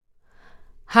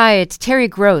Hi, it's Terry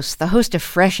Gross, the host of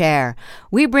Fresh Air.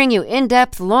 We bring you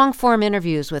in-depth, long-form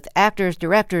interviews with actors,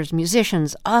 directors,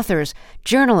 musicians, authors,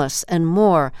 journalists, and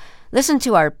more. Listen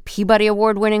to our Peabody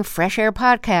Award-winning Fresh Air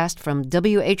podcast from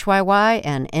WHYY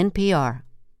and NPR.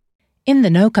 In the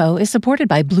NoCo is supported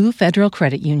by Blue Federal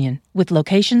Credit Union, with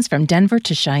locations from Denver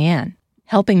to Cheyenne,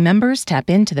 helping members tap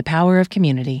into the power of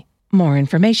community. More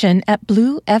information at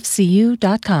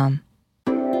bluefcu.com.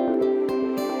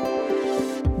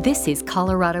 This is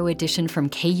Colorado Edition from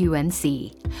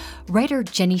KUNC. Writer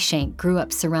Jenny Shank grew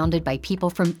up surrounded by people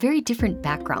from very different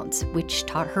backgrounds, which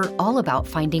taught her all about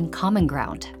finding common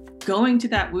ground. Going to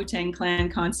that Wu-Tang Clan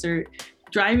concert,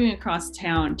 driving across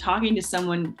town, talking to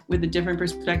someone with a different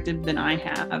perspective than I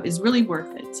have is really worth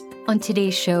it. On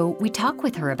today's show, we talk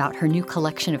with her about her new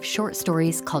collection of short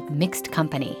stories called Mixed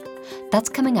Company. That's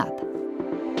coming up.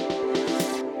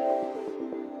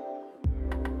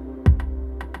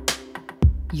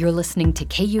 You're listening to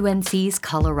KUNC's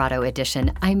Colorado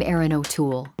Edition. I'm Erin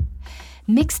O'Toole.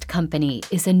 Mixed Company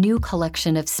is a new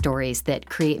collection of stories that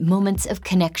create moments of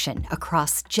connection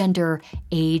across gender,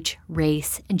 age,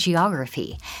 race, and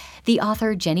geography. The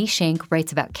author, Jenny Shank,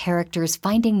 writes about characters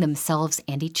finding themselves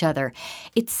and each other.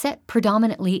 It's set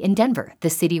predominantly in Denver, the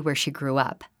city where she grew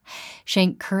up.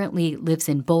 Shank currently lives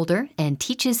in Boulder and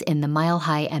teaches in the Mile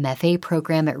High MFA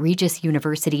program at Regis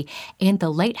University and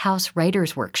the Lighthouse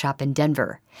Writers Workshop in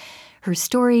Denver. Her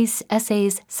stories,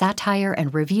 essays, satire,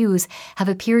 and reviews have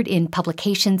appeared in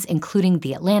publications including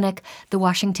The Atlantic, The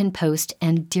Washington Post,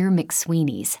 and Dear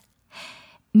McSweeney's.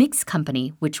 Mixed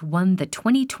Company, which won the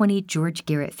 2020 George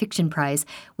Garrett Fiction Prize,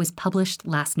 was published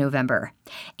last November.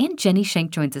 And Jenny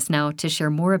Shank joins us now to share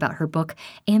more about her book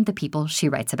and the people she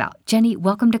writes about. Jenny,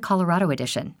 welcome to Colorado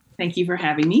Edition. Thank you for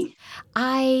having me.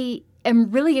 I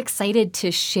am really excited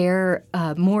to share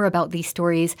more about these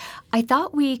stories. I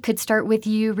thought we could start with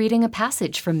you reading a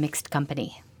passage from Mixed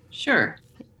Company. Sure.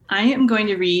 I am going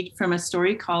to read from a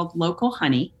story called Local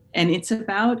Honey, and it's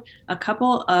about a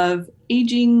couple of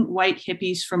aging white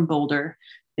hippies from Boulder.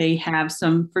 They have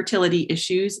some fertility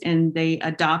issues and they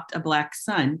adopt a Black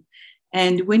son.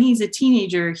 And when he's a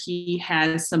teenager, he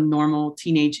has some normal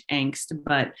teenage angst,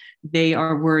 but they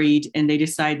are worried and they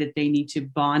decide that they need to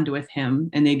bond with him.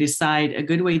 And they decide a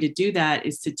good way to do that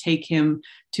is to take him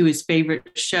to his favorite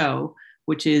show,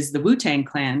 which is the Wu-Tang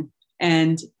Clan.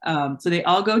 And so they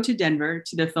all go to Denver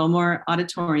to the Fillmore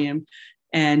Auditorium.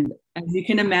 And as you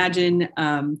can imagine,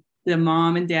 the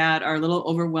mom and dad are a little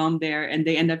overwhelmed there and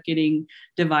they end up getting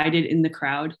divided in the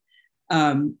crowd.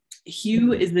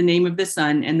 Hugh is the name of the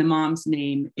son and the mom's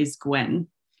name is Gwen.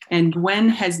 And Gwen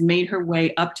has made her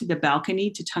way up to the balcony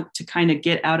to kind of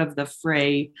get out of the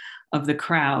fray of the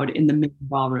crowd in the middle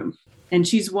ballroom. And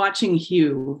she's watching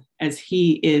Hugh as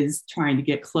he is trying to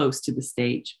get close to the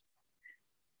stage.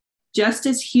 Just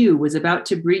as Hugh was about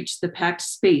to breach the packed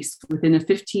space within a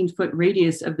 15-foot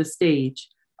radius of the stage,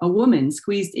 a woman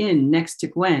squeezed in next to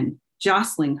Gwen,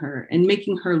 jostling her and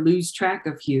making her lose track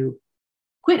of Hugh.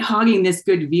 "Quit hogging this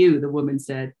good view," the woman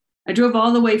said. "I drove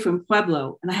all the way from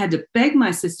Pueblo and I had to beg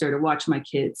my sister to watch my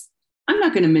kids. I'm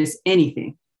not going to miss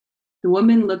anything." The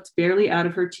woman looked barely out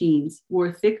of her teens,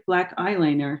 wore thick black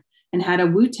eyeliner, and had a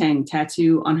Wu-Tang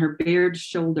tattoo on her bared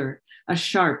shoulder, a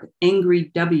sharp,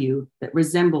 angry W that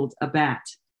resembled a bat.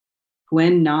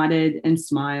 Gwen nodded and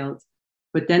smiled,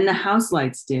 but then the house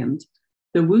lights dimmed.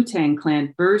 The Wu-Tang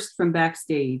Clan burst from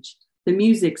backstage. The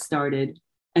music started,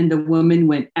 and the woman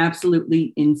went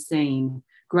absolutely insane,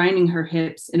 grinding her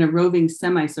hips in a roving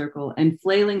semicircle and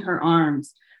flailing her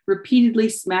arms, repeatedly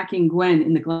smacking Gwen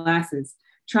in the glasses,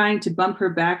 trying to bump her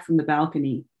back from the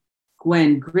balcony.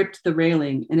 Gwen gripped the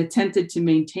railing and attempted to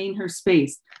maintain her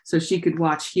space so she could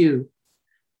watch Hugh.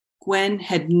 Gwen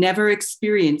had never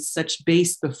experienced such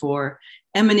bass before,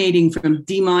 emanating from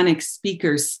demonic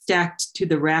speakers stacked to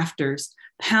the rafters,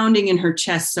 pounding in her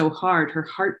chest so hard her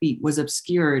heartbeat was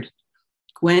obscured.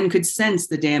 Gwen could sense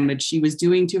the damage she was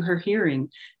doing to her hearing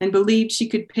and believed she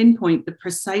could pinpoint the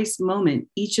precise moment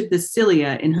each of the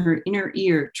cilia in her inner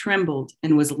ear trembled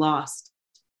and was lost.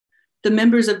 The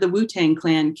members of the Wu-Tang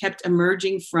Clan kept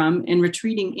emerging from and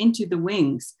retreating into the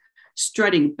wings,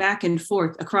 strutting back and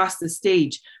forth across the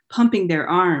stage, pumping their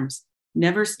arms,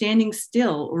 never standing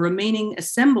still or remaining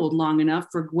assembled long enough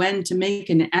for Gwen to make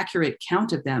an accurate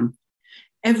count of them.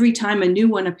 Every time a new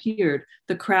one appeared,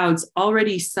 the crowd's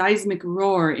already seismic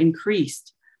roar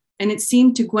increased, and it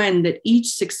seemed to Gwen that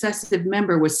each successive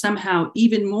member was somehow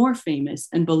even more famous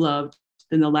and beloved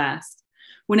than the last.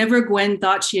 Whenever Gwen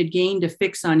thought she had gained a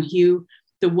fix on Hugh,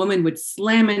 the woman would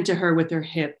slam into her with her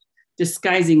hip,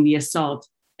 disguising the assault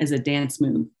as a dance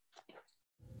move.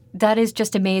 That is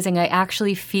just amazing. I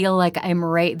actually feel like I'm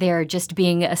right there just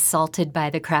being assaulted by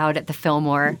the crowd at the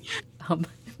Fillmore. Um,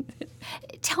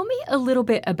 Tell me a little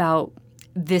bit about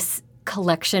this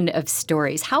collection of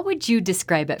stories. How would you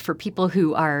describe it for people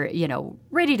who are,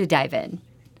 ready to dive in?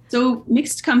 So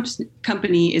Mixed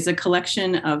Company is a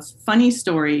collection of funny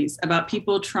stories about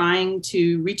people trying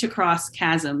to reach across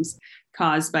chasms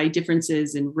caused by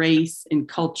differences in race, in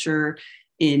culture,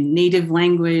 in native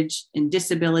language, in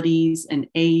disabilities, and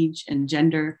age and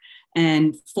gender,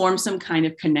 and form some kind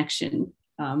of connection,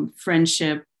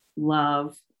 friendship,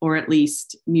 love, or at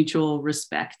least mutual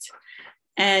respect.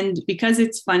 And because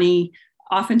it's funny,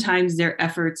 oftentimes their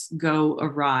efforts go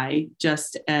awry,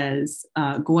 just as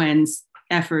Gwen's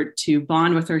effort to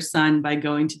bond with her son by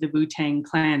going to the Wu-Tang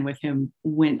Clan with him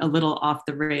went a little off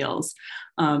the rails.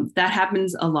 That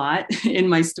happens a lot in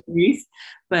my stories,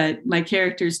 but my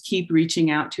characters keep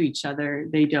reaching out to each other.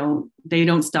 They don't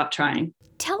stop trying.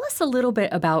 Tell us a little bit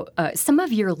about some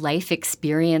of your life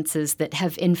experiences that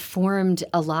have informed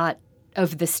a lot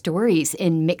of the stories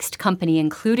in Mixed Company,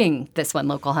 including this one,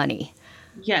 Local Honey.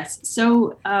 Yes.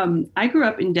 So I grew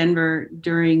up in Denver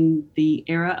during the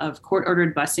era of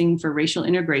court-ordered busing for racial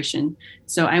integration.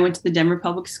 So I went to the Denver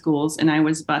Public Schools and I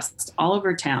was bused all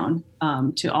over town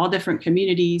to all different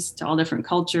communities, to all different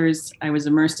cultures. I was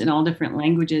immersed in all different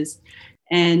languages.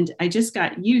 And I just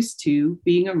got used to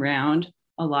being around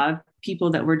a lot of people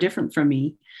that were different from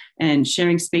me and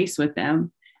sharing space with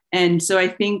them. And so I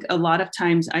think a lot of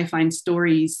times I find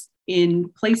stories in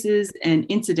places and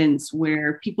incidents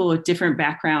where people with different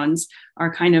backgrounds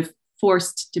are kind of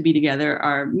forced to be together,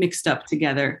 are mixed up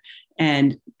together,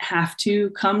 and have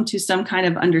to come to some kind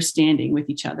of understanding with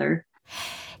each other.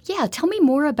 Yeah, tell me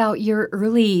more about your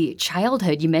early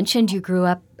childhood. You mentioned you grew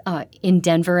up in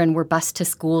Denver and were bused to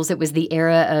schools. It was the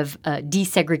era of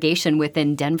desegregation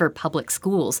within Denver public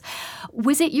schools.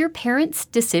 Was it your parents'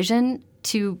 decision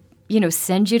to,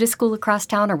 send you to school across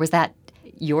town, or was that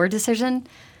your decision?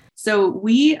 So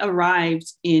we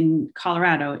arrived in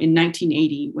Colorado in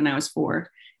 1980 when I was 4.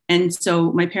 And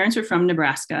so my parents were from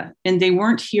Nebraska, and they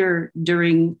weren't here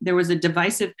there was a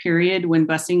divisive period when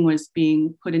busing was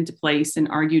being put into place and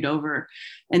argued over.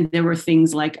 And there were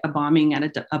things like a bombing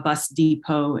at a bus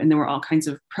depot, and there were all kinds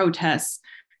of protests.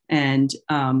 And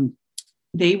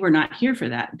they were not here for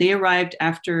that. They arrived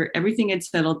after everything had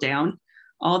settled down.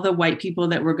 All the white people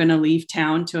that were going to leave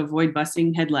town to avoid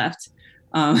busing had left.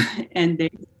 And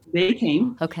they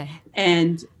came. Okay.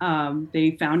 And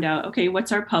they found out, okay,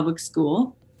 what's our public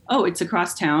school? Oh, it's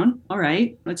across town. All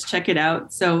right, let's check it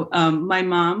out. So my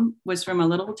mom was from a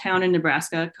little town in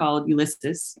Nebraska called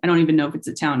Ulysses. I don't even know if it's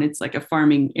a town. It's like a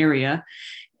farming area.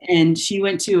 And she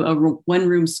went to a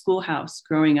one-room schoolhouse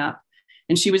growing up.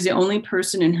 And she was the only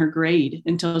person in her grade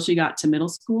until she got to middle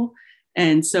school.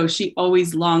 And so she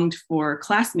always longed for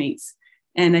classmates.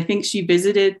 And I think she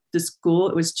visited the school.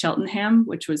 It was Cheltenham,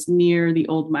 which was near the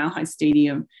old Mile High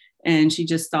Stadium. And she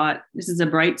just thought, this is a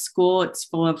bright school. It's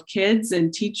full of kids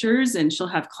and teachers, and she'll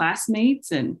have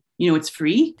classmates. And, it's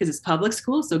free because it's public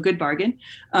school. So good bargain.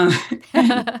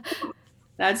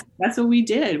 That's what we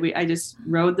did. I just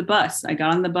rode the bus. I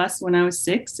got on the bus when I was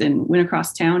 6 and went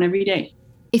across town every day.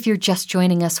 If you're just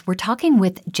joining us, we're talking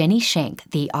with Jenny Shank,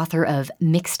 the author of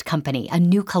Mixed Company, a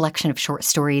new collection of short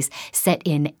stories set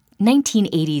in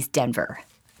 1980s Denver.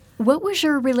 What was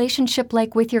your relationship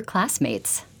like with your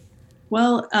classmates?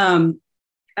 Well,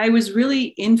 I was really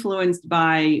influenced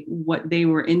by what they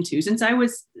were into. Since I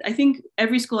think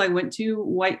every school I went to,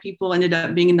 white people ended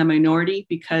up being in the minority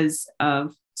because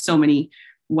of so many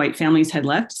white families had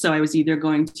left. So I was either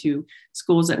going to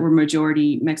schools that were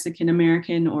majority Mexican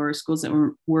American or schools that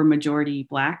were majority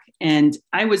Black. And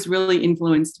I was really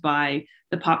influenced by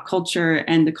the pop culture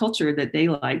and the culture that they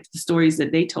liked, the stories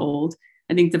that they told.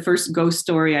 I think the first ghost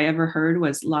story I ever heard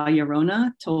was La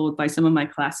Llorona, told by some of my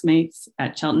classmates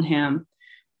at Cheltenham.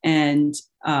 And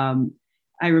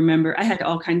I remember I had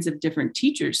all kinds of different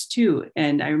teachers too.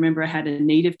 And I remember I had a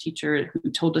native teacher who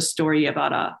told a story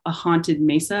about a haunted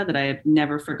mesa that I have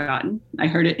never forgotten. I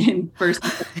heard it in first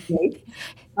grade.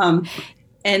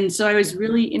 And so I was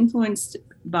really influenced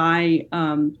by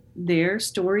their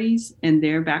stories and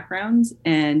their backgrounds.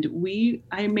 And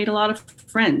I made a lot of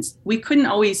friends. We couldn't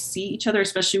always see each other,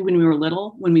 especially when we were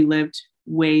little, when we lived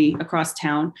way across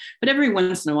town. But every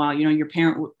once in a while, your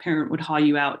parent would haul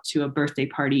you out to a birthday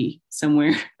party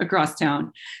somewhere across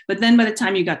town. But then by the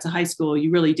time you got to high school,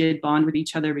 you really did bond with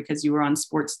each other because you were on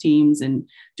sports teams and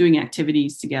doing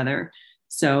activities together.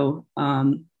 So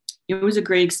it was a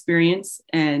great experience.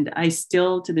 And I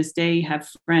still, to this day, have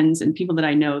friends and people that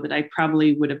I know that I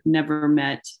probably would have never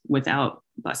met without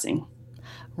busing.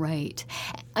 Right.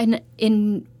 And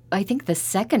in I think the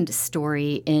second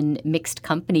story in Mixed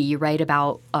Company, you write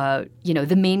about,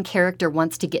 the main character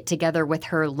wants to get together with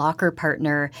her locker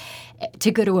partner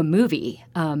to go to a movie,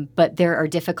 but there are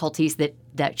difficulties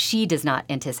that she does not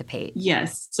anticipate.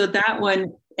 Yes. So that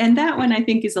one I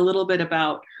think is a little bit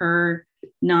about her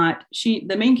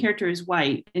the main character is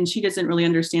white and she doesn't really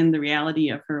understand the reality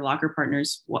of her locker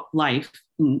partner's life.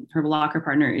 Her locker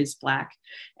partner is Black.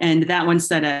 And that one's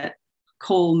set at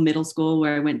Cole Middle School,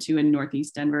 where I went to in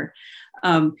Northeast Denver.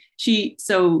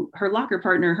 So her locker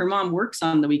partner, her mom works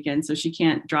on the weekend, so she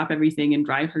can't drop everything and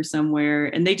drive her somewhere.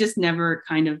 And they just never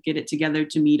kind of get it together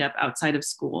to meet up outside of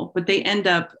school, but they end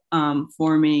up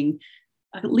forming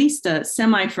at least a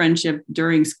semi-friendship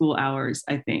during school hours,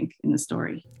 I think, in the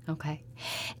story. Okay.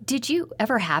 Did you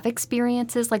ever have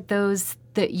experiences like those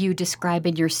that you describe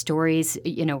in your stories,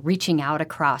 reaching out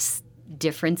across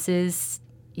differences?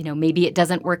 Maybe it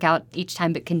doesn't work out each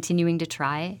time, but continuing to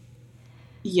try?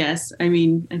 Yes. I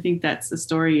mean, I think that's the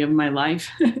story of my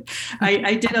life.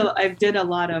 I've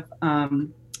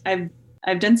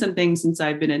done some things since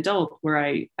I've been adult where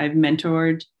I've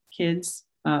mentored kids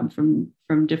from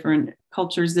different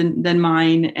cultures than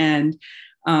mine. And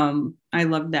I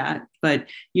love that. But,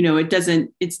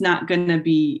 it's not going to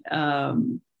be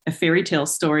a fairy tale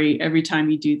story every time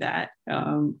you do that,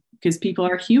 because people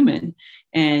are human.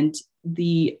 And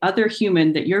the other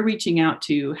human that you're reaching out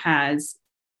to has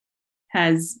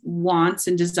wants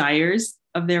and desires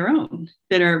of their own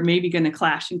that are maybe going to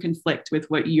clash and conflict with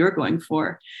what you're going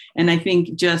for. And I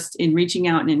think just in reaching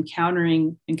out and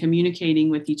encountering and communicating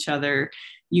with each other,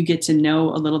 you get to know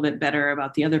a little bit better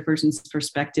about the other person's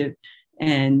perspective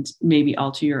and maybe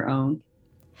alter your own.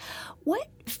 What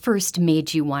first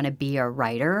made you want to be a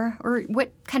writer, or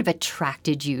what kind of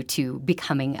attracted you to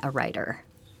becoming a writer?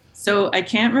 So I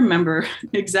can't remember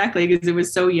exactly because it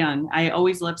was so young. I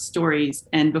always loved stories.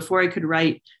 And before I could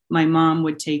write, my mom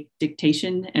would take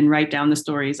dictation and write down the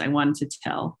stories I wanted to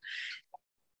tell.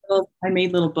 So I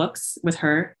made little books with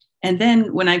her. And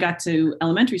then when I got to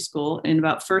elementary school in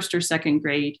about first or second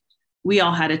grade, we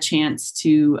all had a chance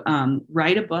to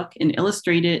write a book and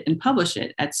illustrate it and publish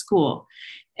it at school.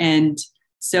 And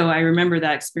so I remember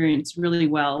that experience really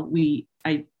well.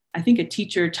 I think a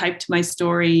teacher typed my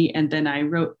story and then I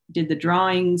did the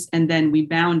drawings, and then we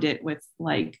bound it with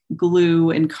like glue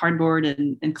and cardboard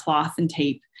and cloth and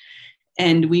tape.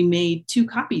 And we made 2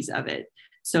 copies of it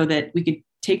so that we could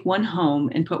take one home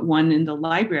and put one in the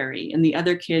library and the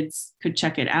other kids could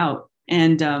check it out.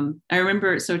 And I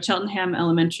remember, so Cheltenham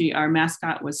Elementary, our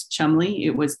mascot was Chumley.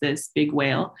 It was this big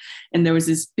whale. And there was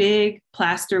this big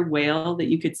plaster whale that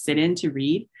you could sit in to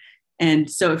read. And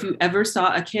so if you ever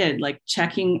saw a kid like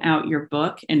checking out your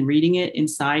book and reading it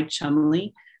inside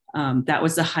Chumley, that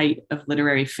was the height of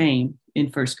literary fame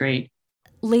in first grade.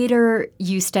 Later,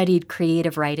 you studied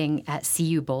creative writing at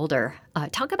CU Boulder.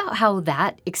 Talk about how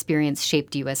that experience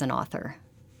shaped you as an author.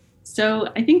 So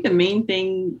I think the main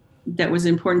thing that was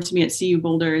important to me at CU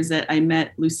Boulder is that I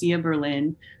met Lucia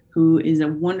Berlin, who is a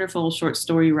wonderful short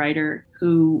story writer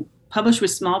who published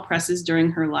with small presses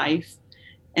during her life.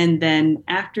 And then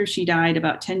after she died,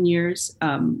 about 10 years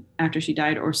after she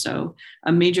died or so,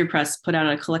 a major press put out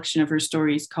a collection of her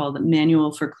stories called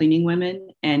Manual for Cleaning Women.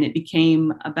 And it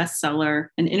became a bestseller,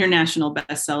 an international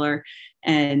bestseller,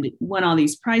 and won all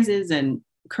these prizes. And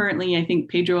currently, I think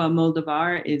Pedro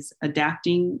Almodovar is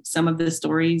adapting some of the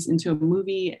stories into a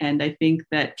movie. And I think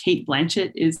that Cate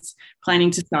Blanchett is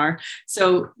planning to star.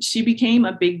 So she became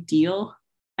a big deal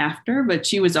after, but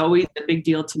she was always a big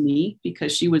deal to me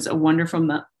because she was a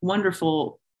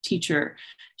wonderful teacher.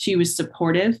 She was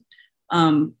supportive.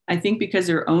 I think because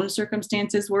her own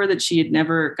circumstances were that she had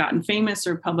never gotten famous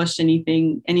or published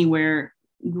anything anywhere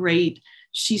great.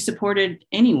 She supported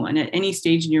anyone at any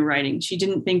stage in your writing. She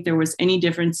didn't think there was any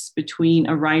difference between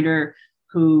a writer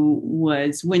who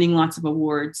was winning lots of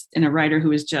awards and a writer who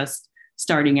was just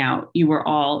starting out. You were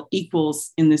all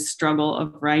equals in this struggle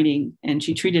of writing. And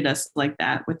she treated us like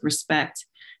that with respect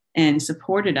and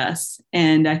supported us.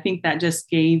 And I think that just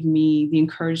gave me the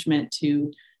encouragement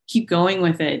to keep going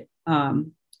with it.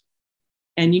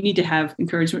 And you need to have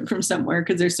encouragement from somewhere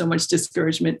because there's so much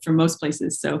discouragement from most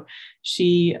places. So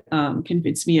she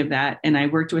convinced me of that. And I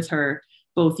worked with her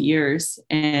both years.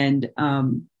 And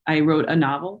I wrote a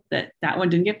novel that one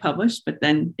didn't get published, but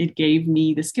then it gave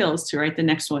me the skills to write the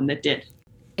next one that did.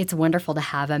 It's wonderful to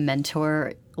have a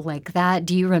mentor like that.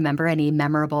 Do you remember any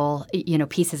memorable,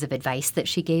 pieces of advice that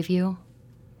she gave you?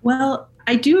 Well,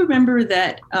 I do remember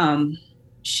that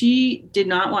she did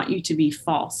not want you to be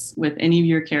false with any of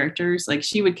your characters. Like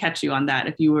she would catch you on that.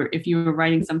 If you were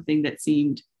writing something that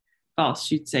seemed false,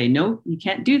 she'd say, no, you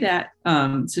can't do that.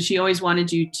 So she always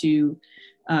wanted you to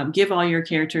give all your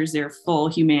characters their full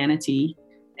humanity.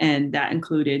 And that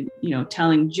included,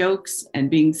 telling jokes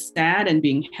and being sad and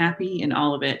being happy and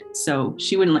all of it. So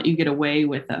she wouldn't let you get away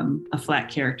with a flat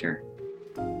character.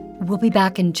 We'll be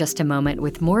back in just a moment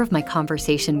with more of my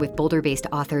conversation with Boulder-based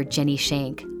author Jenny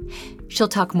Shank. She'll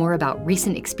talk more about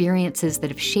recent experiences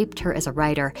that have shaped her as a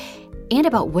writer and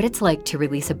about what it's like to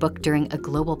release a book during a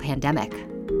global pandemic.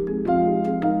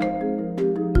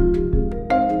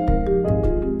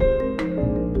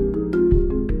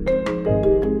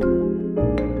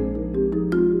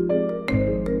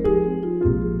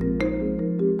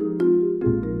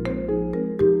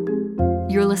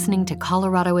 You're listening to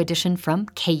Colorado Edition from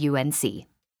KUNC.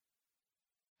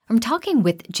 I'm talking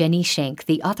with Jenny Shank,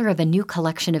 the author of a new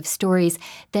collection of stories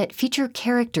that feature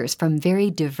characters from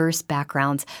very diverse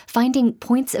backgrounds, finding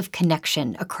points of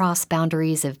connection across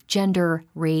boundaries of gender,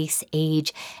 race,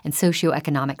 age, and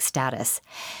socioeconomic status.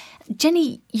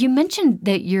 Jenny, you mentioned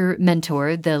that your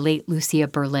mentor, the late Lucia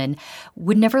Berlin,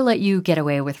 would never let you get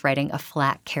away with writing a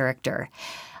flat character.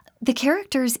 The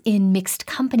characters in Mixed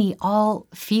Company all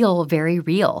feel very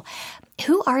real.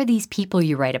 Who are these people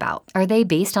you write about? Are they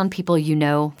based on people you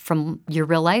know from your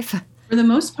real life? For the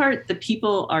most part, the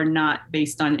people are not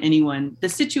based on anyone. The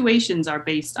situations are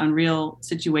based on real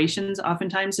situations,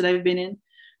 oftentimes, that I've been in.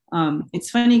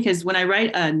 It's funny because when I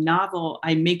write a novel,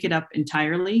 I make it up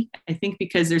entirely. I think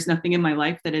because there's nothing in my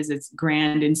life that is as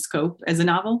grand in scope as a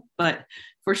novel. But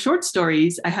for short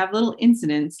stories, I have little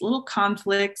incidents, little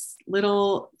conflicts,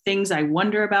 little things I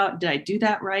wonder about. Did I do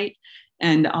that right?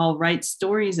 And I'll write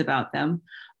stories about them.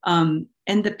 And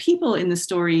the people in the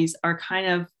stories are kind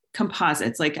of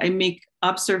composites. Like I make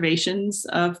observations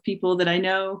of people that I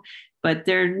know, but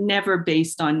they're never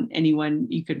based on anyone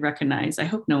you could recognize. I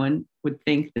hope no one would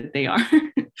think that they are.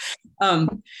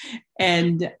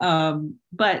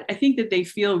 But I think that they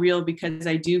feel real because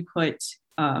I do put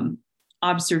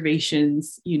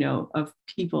observations, of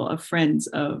people, of friends,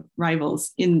 of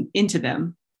rivals into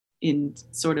them in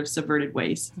sort of subverted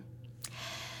ways.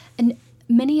 And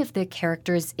many of the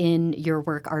characters in your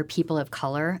work are people of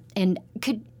color. And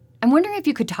I'm wondering if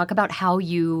you could talk about how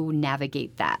you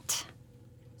navigate that.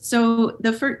 So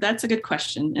that's a good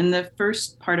question. And the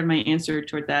first part of my answer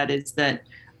toward that is that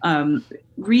in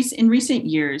recent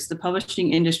years, the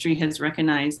publishing industry has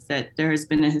recognized that there has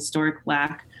been a historic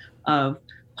lack of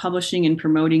publishing and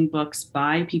promoting books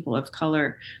by people of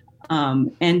color.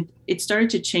 And it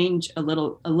started to change a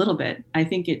little bit. I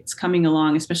think it's coming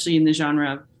along, especially in the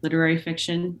genre of literary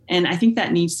fiction. And I think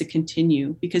that needs to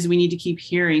continue because we need to keep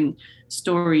hearing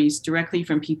stories directly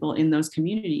from people in those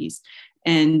communities.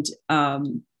 And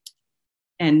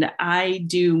I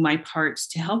do my part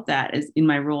to help that as in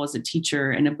my role as a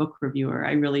teacher and a book reviewer.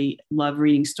 I really love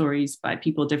reading stories by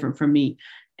people different from me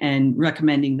and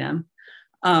recommending them.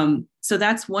 So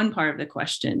that's one part of the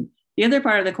question. The other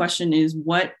part of the question is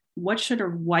what should a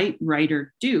white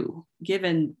writer do,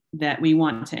 given that we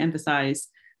want to emphasize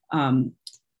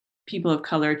people of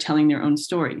color telling their own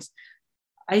stories?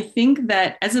 I think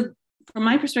that from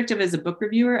my perspective as a book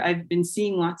reviewer, I've been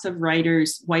seeing lots of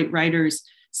white writers,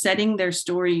 setting their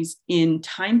stories in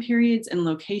time periods and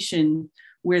location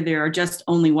where there are just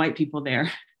only white people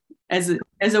there as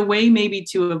a way maybe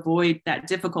to avoid that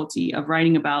difficulty of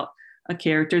writing about a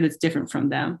character that's different from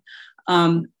them.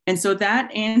 And so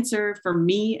that answer for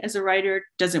me as a writer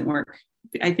doesn't work.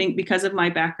 I think because of my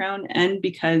background and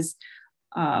because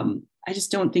I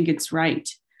just don't think it's right.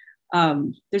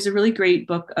 There's a really great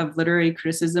book of literary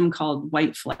criticism called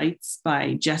White Flights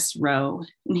by Jess Rowe.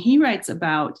 And he writes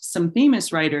about some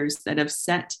famous writers that have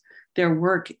set their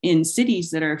work in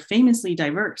cities that are famously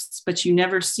diverse, but you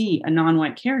never see a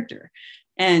non-white character.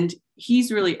 And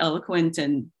he's really eloquent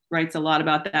and writes a lot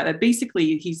about that. But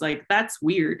basically, he's like, that's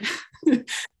weird.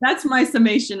 That's my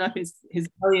summation of his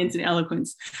brilliance and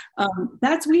eloquence.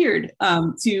 That's weird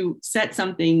to set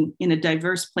something in a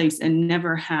diverse place and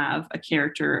never have a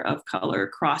character of color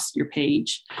cross your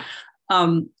page.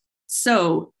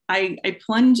 So I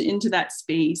plunge into that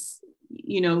space,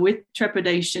 with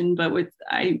trepidation, but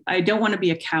I don't want to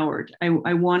be a coward.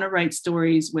 I want to write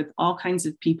stories with all kinds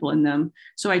of people in them.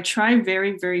 So I try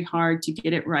very, very hard to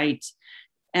get it right.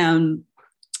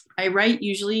 I write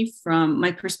usually from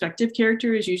my perspective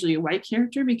character is usually a white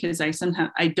character because I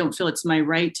don't feel it's my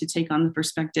right to take on the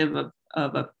perspective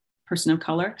of a person of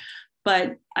color,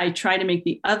 but I try to make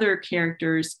the other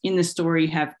characters in the story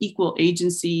have equal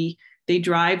agency. They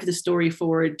drive the story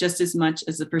forward just as much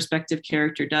as the perspective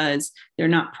character does. They're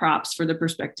not props for the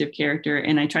perspective character.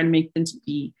 And I try to make them to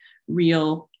be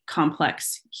real,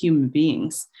 complex human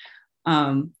beings.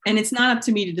 And it's not up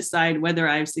to me to decide whether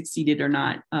I've succeeded or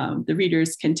not. The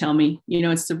readers can tell me,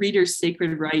 it's the reader's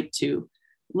sacred right to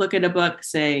look at a book,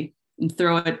 say, and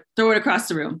throw it across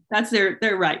the room. That's their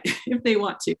right if they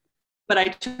want to. But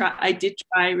I did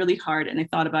try really hard, and I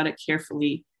thought about it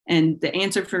carefully. And the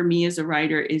answer for me as a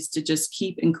writer is to just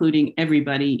keep including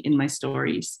everybody in my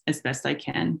stories as best I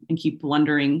can and keep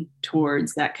blundering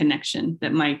towards that connection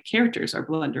that my characters are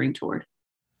blundering toward.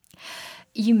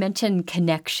 You mentioned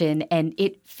connection, and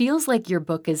it feels like your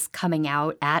book is coming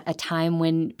out at a time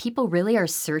when people really are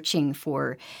searching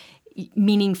for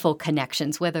meaningful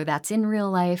connections, whether that's in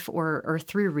real life or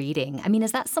through reading. I mean,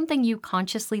 is that something you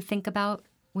consciously think about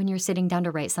when you're sitting down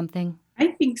to write something? I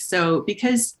think so,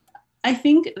 because I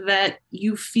think that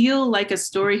you feel like a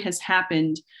story has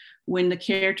happened when the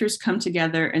characters come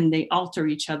together and they alter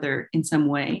each other in some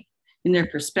way, in their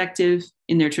perspective,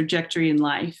 in their trajectory in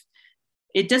life.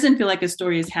 It doesn't feel like a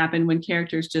story has happened when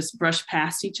characters just brush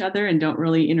past each other and don't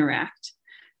really interact.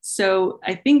 So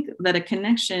I think that a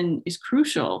connection is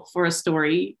crucial for a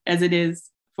story as it is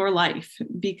for life,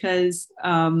 because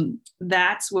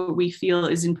that's what we feel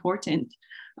is important.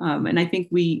 And I think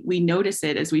we notice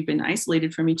it as we've been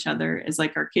isolated from each other, as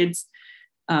like our kids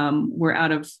were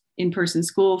out of in-person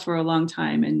school for a long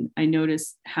time. And I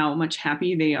notice how much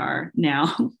happy they are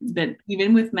now that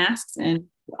even with masks and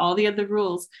all the other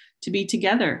rules, to be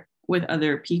together with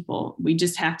other people. We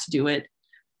just have to do it.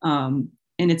 And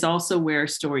it's also where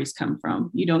stories come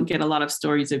from. You don't get a lot of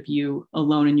stories of you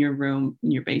alone in your room, in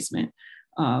your basement.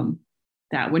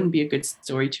 That wouldn't be a good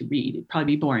story to read. It'd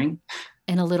probably be boring.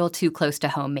 And a little too close to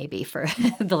home, maybe, for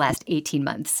the last 18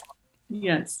 months.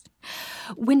 Yes.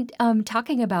 When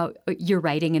talking about your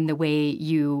writing and the way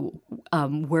you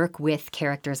work with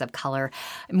characters of color,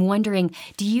 I'm wondering,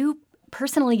 do you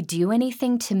personally do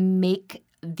anything to make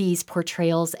these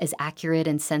portrayals as accurate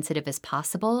and sensitive as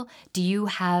possible? Do you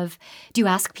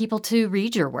ask people to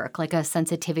read your work, like a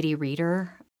sensitivity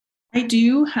reader? I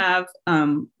do have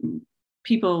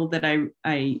people that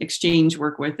I exchange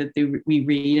work with that we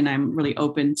read, and I'm really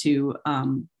open to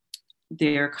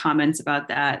their comments about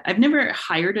that. I've never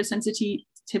hired a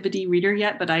sensitivity reader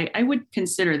yet, but I would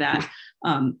consider that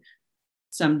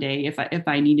someday if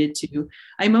I needed to.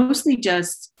 I mostly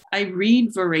I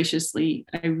read voraciously.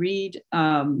 I read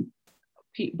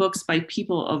books by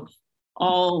people of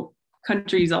all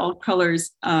countries, all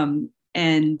colors,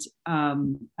 and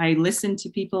I listen to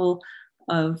people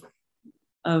of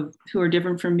who are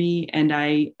different from me, and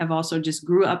I have also just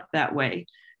grew up that way.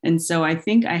 And so I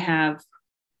think I have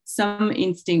some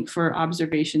instinct for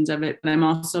observations of it, but I'm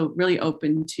also really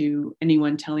open to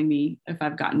anyone telling me if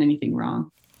I've gotten anything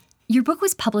wrong. Your book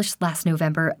was published last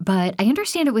November, but I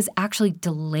understand it was actually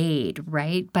delayed,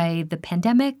 right, by the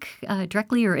pandemic,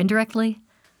 directly or indirectly?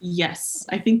 Yes,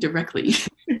 I think directly.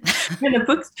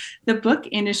 The book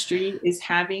industry is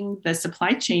having the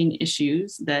supply chain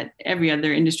issues that every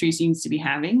other industry seems to be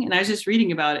having. And I was just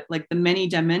reading about it, like the many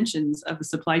dimensions of the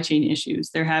supply chain issues.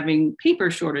 They're having paper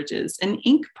shortages and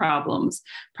ink problems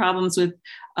with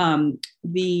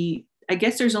I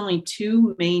guess there's only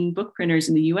 2 main book printers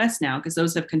in the US now, because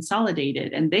those have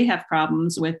consolidated, and they have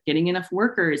problems with getting enough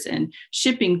workers and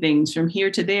shipping things from here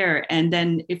to there. And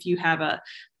then if you have a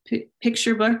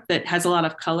picture book that has a lot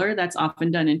of color, that's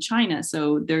often done in China.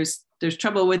 So there's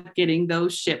trouble with getting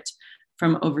those shipped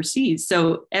from overseas.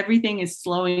 So everything is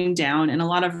slowing down, and a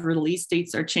lot of release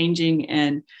dates are changing.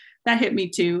 And that hit me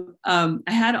too. I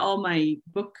had all my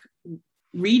book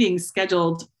readings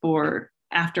scheduled for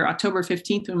after October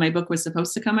 15th, when my book was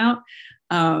supposed to come out.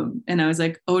 And I was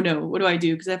like, oh no, what do I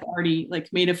do? Because I've already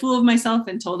made a fool of myself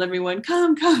and told everyone,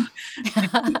 come.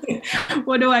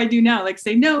 What do I do now?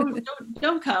 Say, no,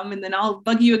 don't come. And then I'll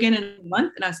bug you again in a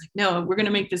month. And I was like, no, we're going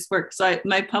to make this work. So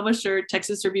my publisher,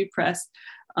 Texas Review Press,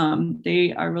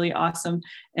 they are really awesome.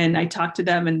 And I talked to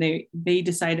them, and they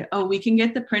decided, we can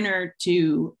get the printer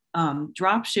to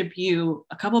drop ship you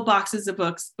a couple boxes of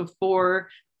books before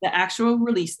the actual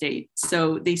release date.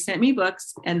 So they sent me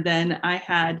books, and then I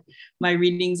had my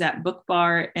readings at Book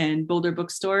Bar and Boulder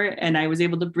Bookstore, and I was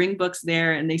able to bring books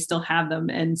there, and they still have them.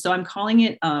 And so I'm calling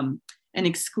it an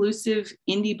exclusive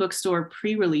indie bookstore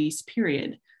pre-release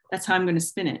period. That's how I'm going to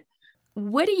spin it.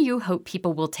 What do you hope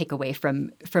people will take away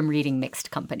from reading Mixed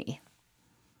Company?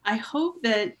 I hope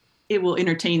that it will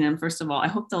entertain them, first of all. I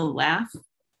hope they'll laugh,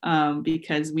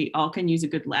 because we all can use a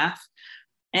good laugh.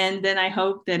 And then I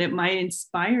hope that it might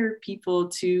inspire people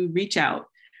to reach out.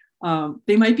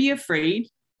 They might be afraid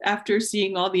after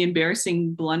seeing all the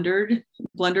embarrassing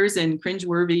blunders and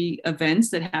cringeworthy events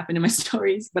that happen in my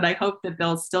stories, but I hope that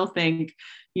they'll still think,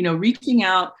 reaching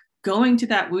out, going to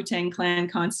that Wu-Tang Clan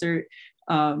concert,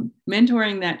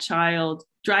 mentoring that child,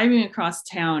 driving across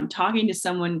town, talking to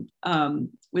someone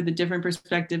with a different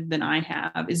perspective than I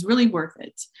have is really worth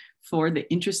it for the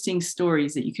interesting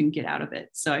stories that you can get out of it.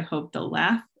 So I hope they'll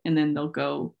laugh and then they'll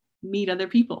go meet other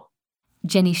people.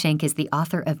 Jenny Shank is the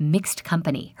author of Mixed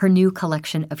Company, her new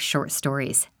collection of short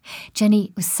stories. Jenny,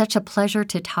 it was such a pleasure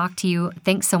to talk to you.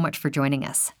 Thanks so much for joining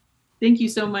us. Thank you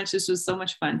so much. This was so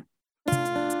much fun.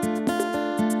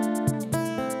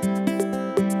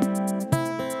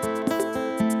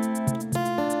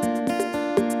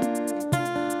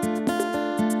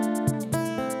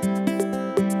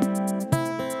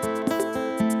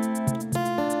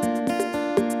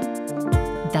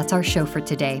 That's our show for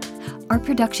today. Our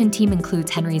production team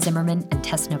includes Henry Zimmerman and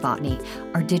Tess Novotny.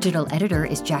 Our digital editor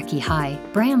is Jackie High.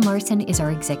 Brian Larson is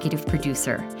our executive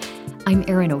producer. I'm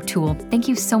Erin O'Toole. Thank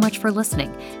you so much for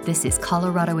listening. This is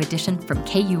Colorado Edition from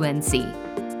KUNC.